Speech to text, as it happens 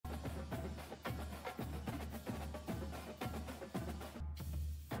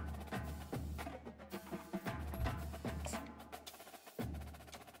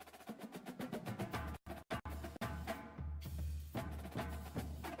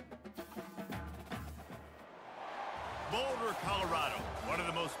Boulder, Colorado, one of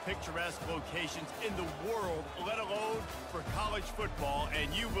the most picturesque locations in the world, let alone for college football, and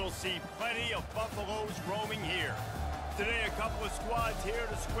you will see plenty of Buffaloes roaming here. Today, a couple of squads here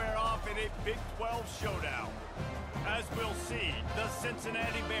to square off in a Big 12 showdown. As we'll see, the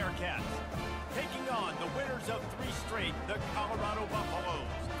Cincinnati Bearcats taking on the winners of 3 straight, the Colorado Buffaloes.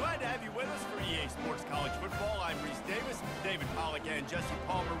 Glad to have you with us for EA Sports College Football. I'm Reese Davis, David Pollack and Jesse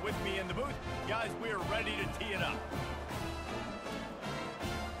Palmer with me in the booth. Guys, we are ready to tee it up.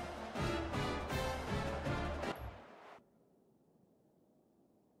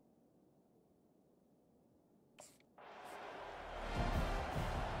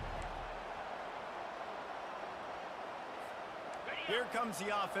 Here comes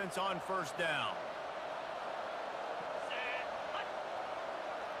the offense on first down.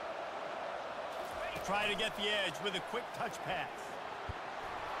 Try to get the edge with a quick touch pass.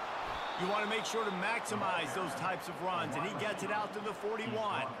 You want to make sure to maximize those types of runs, and he gets it out to the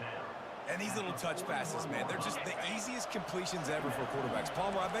 41. And these little touch passes, man, they're just the easiest completions ever for quarterbacks.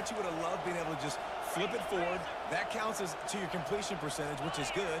 Palmer, I bet you would have loved being able to just flip it forward. That counts as to your completion percentage, which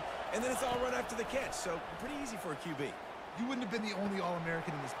is good. And then it's all run after the catch, so pretty easy for a QB. You wouldn't have been the only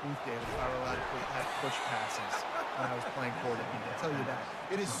All-American in this booth, David, if I were allowed to have push passes when I was playing quarterback. I'll tell you that.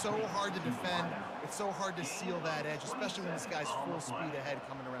 It is so hard to defend. It's so hard to seal that edge, especially when this guy's full speed ahead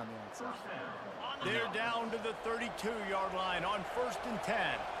coming around the outside. They're down to the 32-yard line on 1st and 10.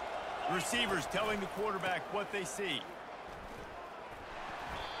 Receivers telling the quarterback what they see.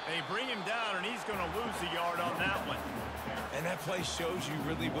 They bring him down, and he's going to lose a yard on that one. And that play shows you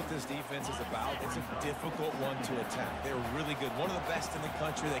really what this defense is about. It's a difficult one to attack. They're really good. One of the best in the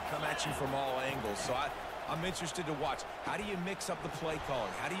country. They come at you from all angles. So I'm interested to watch. How do you mix up the play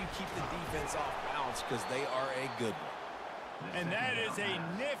calling? How do you keep the defense off balance? Because they are a good one. And that is a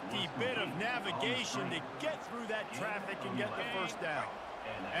nifty bit of navigation to get through that traffic and get the first down.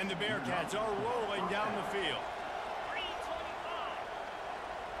 And the Bearcats are rolling down the field.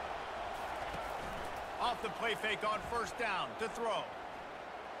 Off the play fake on first down to throw.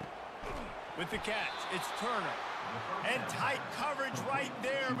 With the catch, it's Turner. And tight coverage right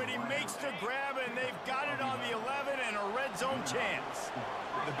there, but he makes the grab, and they've got it on the 11 and a red zone chance.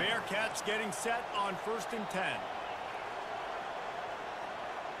 The Bearcats getting set on 1st and 10.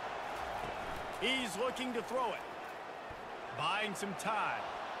 He's looking to throw it. Buying some time.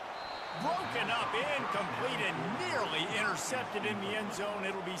 Broken up, incomplete, and nearly intercepted in the end zone.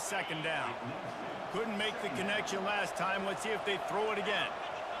 It'll be 2nd down. Couldn't make the connection last time. Let's see if they throw it again.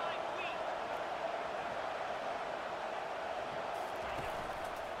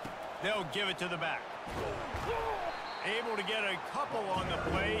 They'll give it to the back. Able to get a couple on the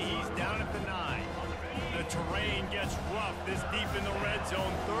play. He's down at the 9. The terrain gets rough this deep in the red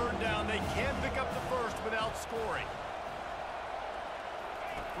zone. 3rd down. They can't pick up the first without scoring.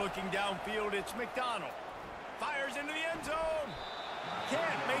 Looking downfield, it's McDonald. Fires into the end zone.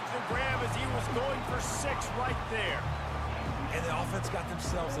 Can't make the grab as he was going for 6 right there. And the offense got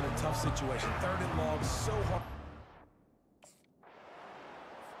themselves in a tough situation. 3rd and long, so hard.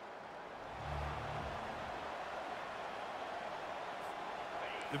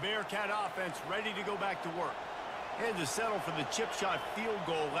 The Bearcat offense ready to go back to work. Had to settle for the chip shot field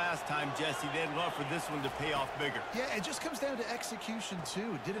goal last time, Jesse. They'd love for this one to pay off bigger. Yeah, it just comes down to execution,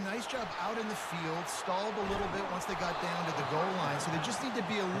 too. Did a nice job out in the field, stalled a little bit once they got down to the goal line, so they just need to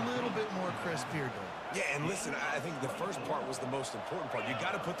be a little bit more crisp here, Doug. Yeah, and listen, I think the first part was the most important part. You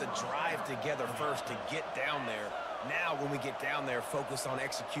got to put the drive together first to get down there. Now, when we get down there, focus on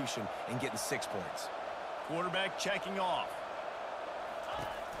execution and getting 6 points. Quarterback checking off.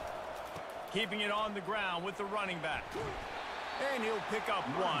 Keeping it on the ground with the running back. And he'll pick up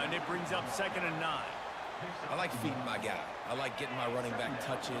 1. It brings up 2nd and 9. I like feeding my guy. I like getting my running back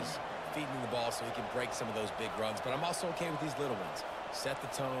touches, feeding him the ball so he can break some of those big runs. But I'm also okay with these little ones. Set the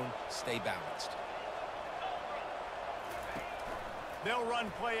tone, stay balanced. They'll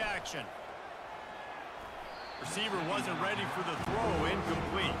run play action. Receiver wasn't ready for the throw,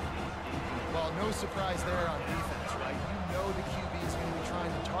 incomplete. Well, no surprise there on defense, right? You know the QB is going to be trying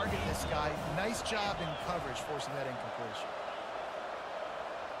to target this guy. Nice job in coverage, forcing that incompletion.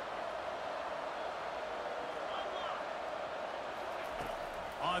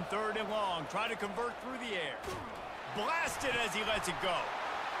 On 3rd and long, try to convert through the air. Blasted as he lets it go.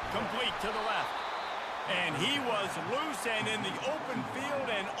 Complete to the left. And he was loose and in the open field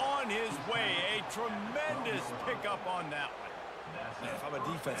and on his way. A tremendous pickup on that one. Man, if I'm a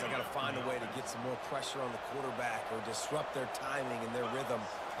defense, I got to find a way to get some more pressure on the quarterback or disrupt their timing and their rhythm.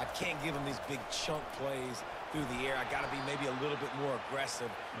 I can't give them these big chunk plays through the air. I got to be maybe a little bit more aggressive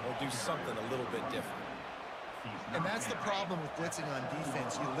or do something a little bit different. And that's the problem with blitzing on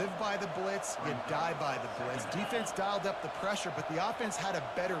defense. You live by the blitz, you die by the blitz. Defense dialed up the pressure, but the offense had a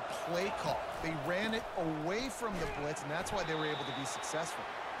better play call. They ran it away from the blitz, and that's why they were able to be successful.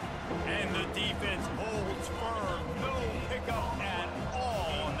 And the defense holds firm. No pickup at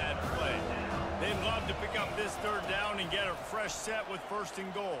all on that play. They'd love to pick up this third down and get a fresh set with 1st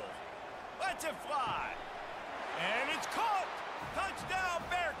and goal. Let's it fly. And it's caught. Touchdown,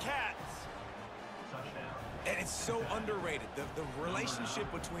 Bearcats. And it's so underrated. The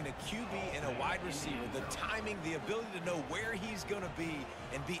relationship between a QB and a wide receiver, the timing, the ability to know where he's going to be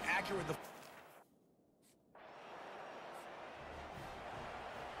and be accurate.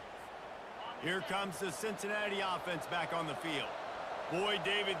 Here comes the Cincinnati offense back on the field. Boy,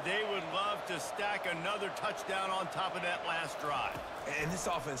 David, they would love to stack another touchdown on top of that last drive. And this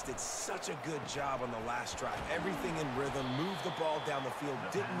offense did such a good job on the last drive. Everything in rhythm, moved the ball down the field,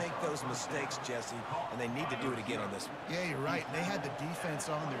 didn't make those mistakes, Jesse, and they need to do it again on this one. Yeah, you're right. They had the defense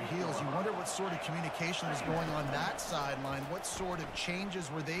on their heels. You wonder what sort of communication was going on that sideline. What sort of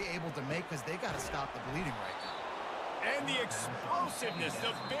changes were they able to make, because they got to stop the bleeding right now. And the explosiveness,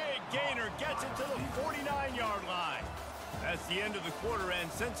 the big gainer gets it to the 49-yard line. That's the end of the quarter,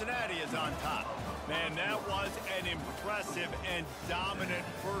 and Cincinnati is on top. Man, that was an impressive and dominant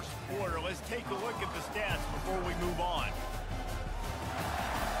first quarter. Let's take a look at the stats before we move on.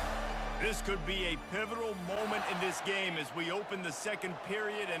 This could be a pivotal moment in this game as we open the second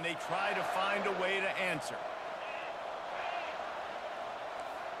period and they try to find a way to answer.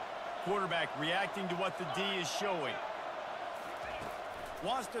 Quarterback reacting to what the D is showing.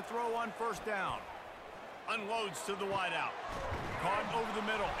 Wants to throw on 1st down. Unloads to the wideout. Caught over the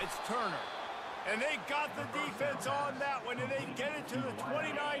middle. It's Turner. And they got the defense on that one, and they get it to the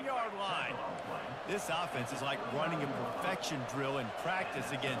 29-yard line. This offense is like running a perfection drill in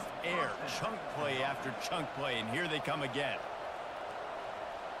practice against air. Chunk play after chunk play, and here they come again.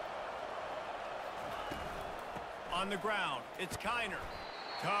 On the ground, it's Kiner.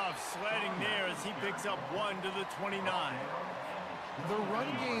 Tough sledding there as he picks up 1 to the 29. The run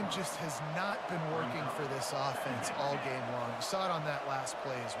game just has not been working for this offense all game long. You saw it on that last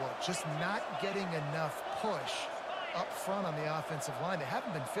play as well. Just not getting enough push up front on the offensive line. They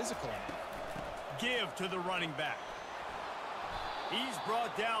haven't been physical enough. Give to the running back. He's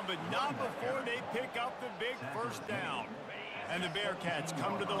brought down, but not before they pick up the big 1st down. And the Bearcats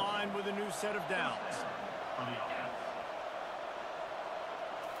come to the line with a new set of downs.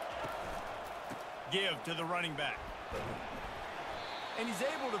 Give to the running back. And he's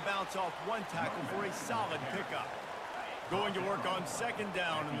able to bounce off 1 tackle for a solid pickup. Going to work on 2nd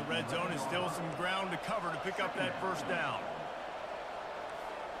down in the red zone is still some ground to cover to pick up that 1st down.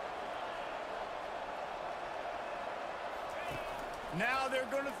 Now they're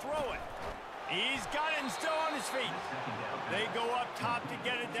going to throw it. He's got it and still on his feet. They go up top to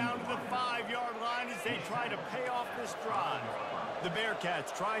get it down to the 5-yard line as they try to pay off this drive. The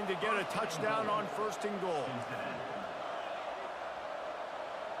Bearcats trying to get a touchdown on 1st and goal.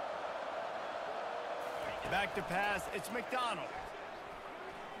 Back to pass, it's McDonald.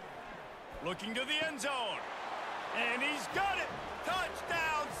 Looking to the end zone. And he's got it!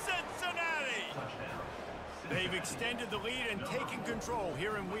 Touchdown, Cincinnati! They've extended the lead and taken control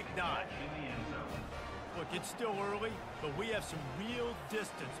here in Week 9. Look, it's still early, but we have some real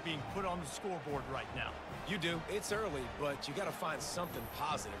distance being put on the scoreboard right now. You do. It's early, but you got to find something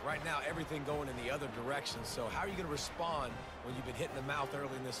positive. Right now, everything going in the other direction. So how are you going to respond when you've been hit in the mouth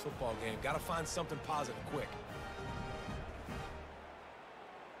early in this football game? Got to find something positive quick.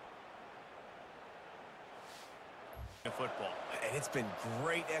 Football. And it's been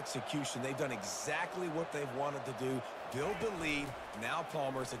great execution. They've done exactly what they've wanted to do. Build the lead. Now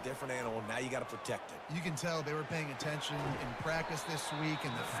Palmer's a different animal. Now you got to protect it. You can tell they were paying attention in practice this week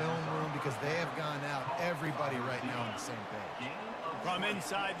in the film room because they have gone out, everybody right now on the same page. From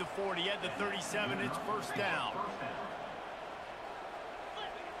inside the 40 at the 37, it's 1st down.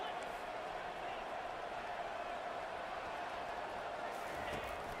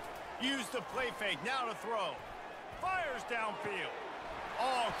 Use the play fake, now to throw. Fires downfield.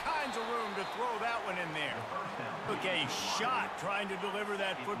 All kinds of room to throw that one in there. Look, a shot trying to deliver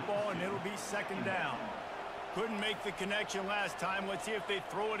that football, and it'll be 2nd down. Couldn't make the connection last time. Let's see if they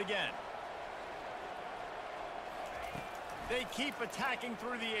throw it again. They keep attacking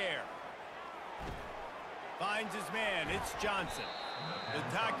through the air. Finds his man. It's Johnson. The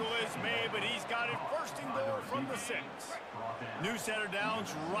tackle is made, but he's got it 1st and goal from the 6. New set of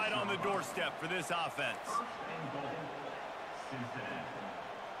downs right on the doorstep for this offense.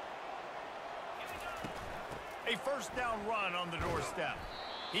 A 1st down run on the doorstep.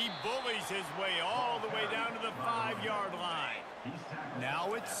 He bullies his way all the way down to the 5-yard line.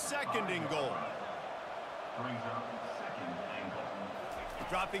 Now it's 2nd and goal.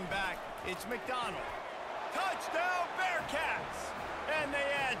 Dropping back, it's McDonald. Touchdown, Bearcats! And they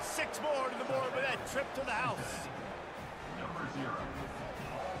add 6 more to the board with that trip to the house. Number 0,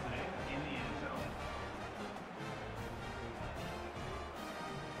 in the end zone.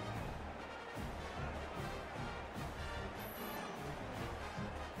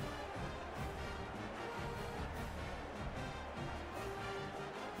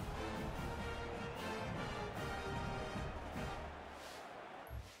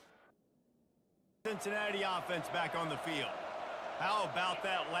 Cincinnati offense back on the field. How about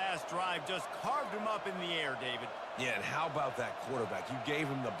that last drive? Just carved him up in the air, David. Yeah, and how about that quarterback? You gave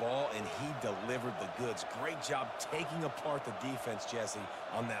him the ball, and he delivered the goods. Great job taking apart the defense, Jesse,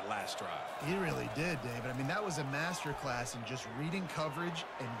 on that last drive. He really did, David. I mean, that was a masterclass in just reading coverage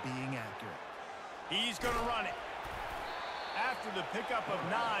and being accurate. He's going to run it. After the pickup of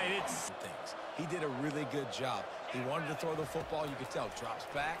 9, it's... He did a really good job. He wanted to throw the football. You could tell. Drops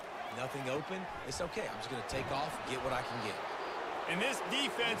back, nothing open. It's okay. I'm just going to take off, get what I can get. And this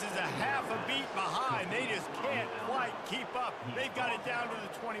defense is a half a beat behind. They just can't quite keep up. They've got it down to the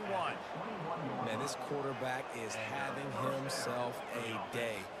 21. Man, this quarterback is having himself a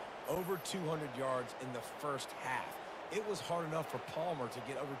day. Over 200 yards in the first half. It was hard enough for Palmer to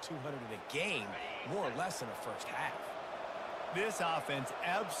get over 200 in a game, more or less in the first half. This offense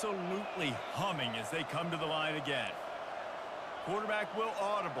absolutely humming as they come to the line again. Quarterback will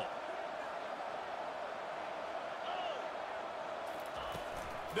audible.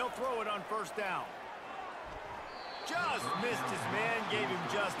 They'll throw it on 1st down. Just missed his man, gave him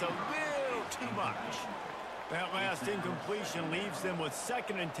just a little too much. That last incompletion leaves them with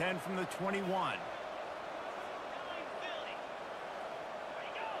 2nd and 10 from the 21.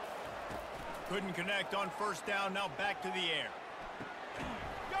 Couldn't connect on 1st down, now back to the air.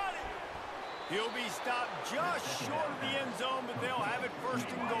 Got it! He'll be stopped just short of the end zone, but they'll have it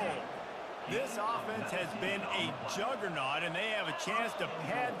 1st and goal. This offense has been a juggernaut, and they have a chance to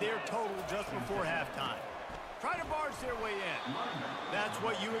pad their total just before halftime. Try to barge their way in. That's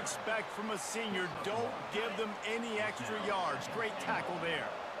what you expect from a senior. Don't give them any extra yards. Great tackle there.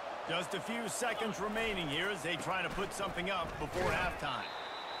 Just a few seconds remaining here as they try to put something up before halftime.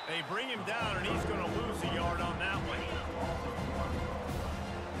 They bring him down, and he's going to lose a yard on that one.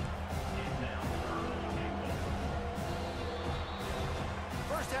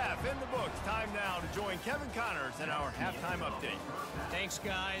 First half in the books. Time now to join Kevin Connors in our halftime update. Thanks,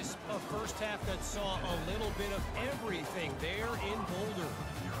 guys. A first half that saw a little bit of everything there in Boulder.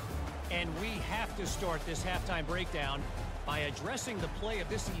 And we have to start this halftime breakdown by addressing the play of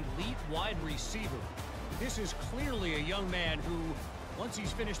this elite wide receiver. This is clearly a young man who, once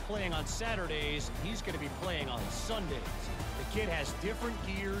he's finished playing on Saturdays, he's going to be playing on Sundays. The kid has different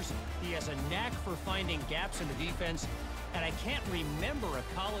gears. He has a knack for finding gaps in the defense. And I can't remember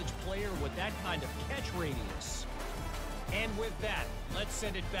a college player with that kind of catch radius. And with that, let's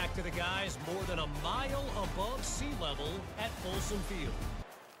send it back to the guys more than a mile above sea level at Folsom Field.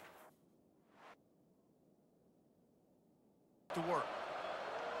 To work.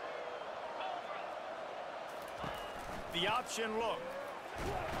 The option look.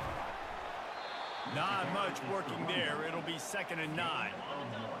 Not much working there. It'll be 2nd and 9.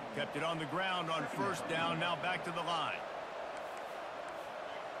 Kept it on the ground on 1st down. Now back to the line.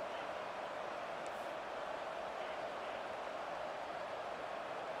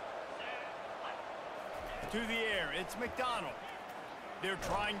 To the air, it's McDonald. They're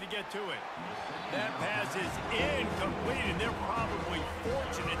trying to get to it. That pass is incomplete, and they're probably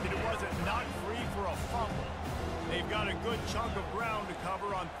fortunate that it wasn't knocked free for a fumble. They've got a good chunk of ground to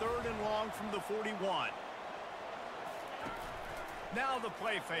cover on 3rd and long from the 41. Now the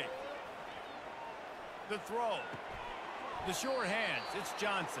play fake. The throw. The sure hands, it's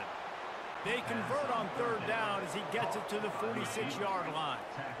Johnson. They convert on 3rd down as he gets it to the 46-yard line.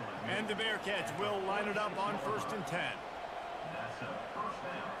 And the Bearcats will line it up on 1st and 10.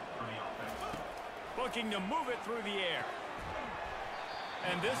 Looking to move it through the air.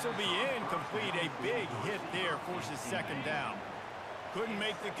 And this will be incomplete. A big hit there forces 2nd down. Couldn't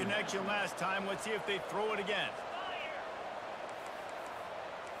make the connection last time. Let's see if they throw it again.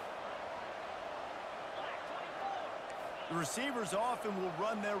 The receivers often will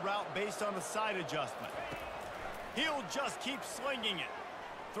run their route based on a side adjustment. He'll just keep slinging it.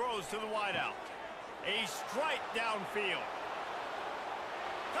 Throws to the wideout. A strike downfield.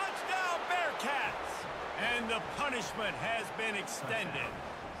 Touchdown, Bearcats! And the punishment has been extended.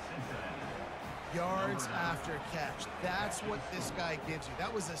 Yards after catch. That's what this guy gives you.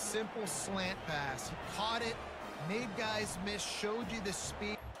 That was a simple slant pass. He caught it, made guys miss, showed you the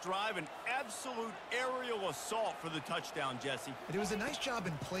speed. Drive an absolute aerial assault for the touchdown, Jesse. But it was a nice job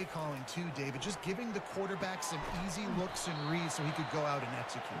in play calling too, David, just giving the quarterback some easy looks and reads so he could go out and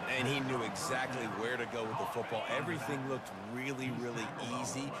execute. And he knew exactly where to go with the football. Everything looked really, really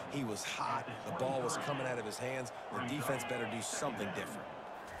easy. He was hot. The ball was coming out of his hands. The defense better do something different.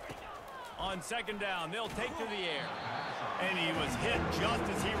 On second down, they'll take to the air. And he was hit just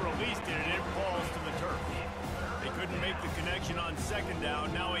as he released it, and it falls to the turf. They couldn't make the connection on second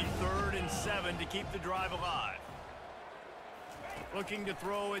down. Now a 3rd and 7 to keep the drive alive. Looking to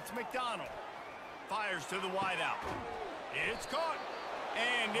throw, it's McDonald. Fires to the wideout. It's caught.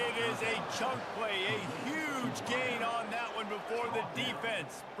 And it is a chunk play, a huge gain on that one before the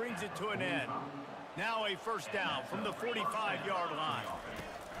defense brings it to an end. Now a first down from the 45-yard line.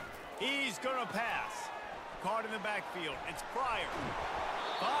 He's going to pass. Caught in the backfield. It's Pryor.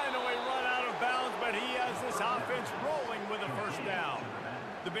 Finally run out of bounds, but he has this offense rolling with a first down.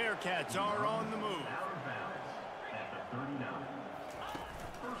 The Bearcats are on the move.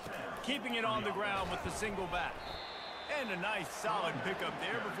 Keeping it on the ground with the single back. And a nice solid pickup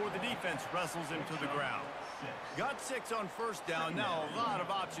there before the defense wrestles him to the ground. Got 6 on first down. Now a lot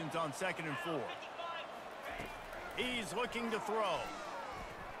of options on 2nd and 4. He's looking to throw.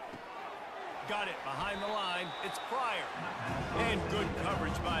 Got it behind the line. It's Pryor. And good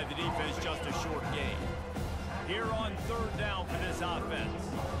coverage by the defense, just a short gain. Here on 3rd down for this offense.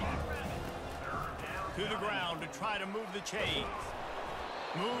 To the ground to try to move the chains.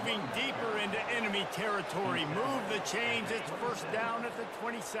 Moving deeper into enemy territory. Move the chains. It's first down at the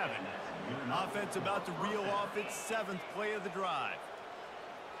 27. Offense about to reel off its 7th play of the drive.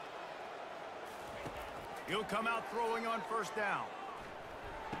 He'll come out throwing on first down.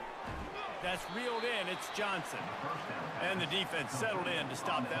 That's reeled in. It's Johnson. And the defense settled in to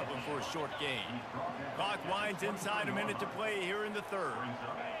stop that one for a short gain. Clock winds inside a minute to play here in the 3rd.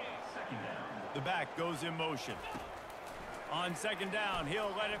 The back goes in motion. On second down,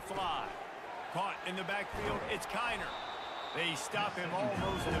 he'll let it fly. Caught in the backfield, it's Kiner. They stop him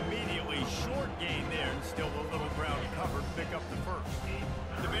almost immediately. Short gain there, and still a little ground covered. Pick up the first.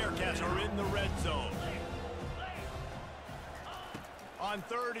 The Bearcats are in the red zone. On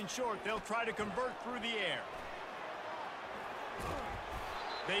 3rd and short, they'll try to convert through the air.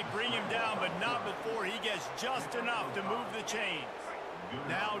 They bring him down, but not before he gets just enough to move the chains.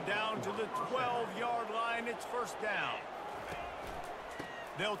 Now down to the 12-yard line, it's first down.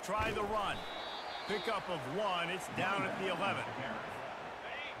 They'll try the run. Pickup of 1, it's down at the 11.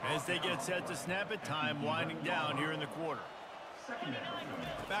 As they get set to snap it, time winding down here in the quarter.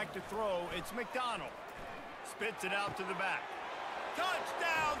 Back to throw, it's McDonald. Spits it out to the back.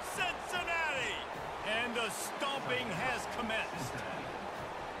 Touchdown, Cincinnati! And the stomping has commenced.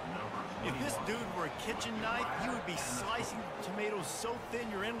 If this dude were a kitchen knife, he would be slicing tomatoes so thin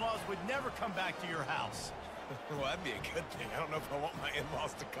your in-laws would never come back to your house. Well, that'd be a good thing. I don't know if I want my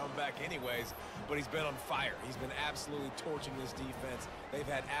in-laws to come back anyways, but he's been on fire. He's been absolutely torching this defense. They've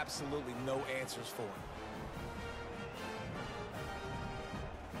had absolutely no answers for him.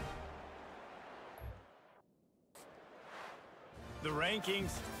 The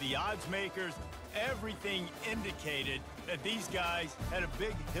rankings, the odds makers, everything indicated that these guys had a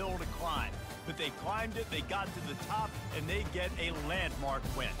big hill to climb. But they climbed it, they got to the top, and they get a landmark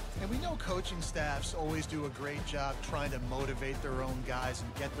win. And we know coaching staffs always do a great job trying to motivate their own guys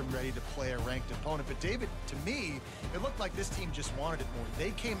and get them ready to play a ranked opponent. But David, to me, it looked like this team just wanted it more.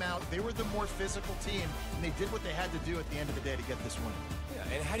 They came out, they were the more physical team, and they did what they had to do at the end of the day to get this win.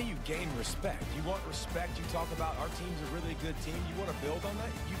 Yeah, and how do you gain respect? You want respect, you talk about our team's a really good team. You want to build on that?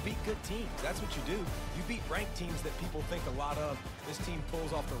 You beat good teams. That's what you do. You beat ranked teams that people think a lot of. This team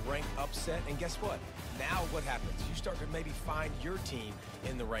pulls off the ranked upset, and guess what? Now what happens? You start to maybe find your team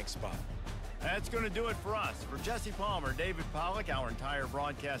in the ranked spot. That's going to do it for us. For Jesse Palmer, David Pollack, our entire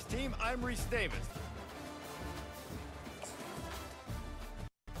broadcast team, I'm Reese Davis.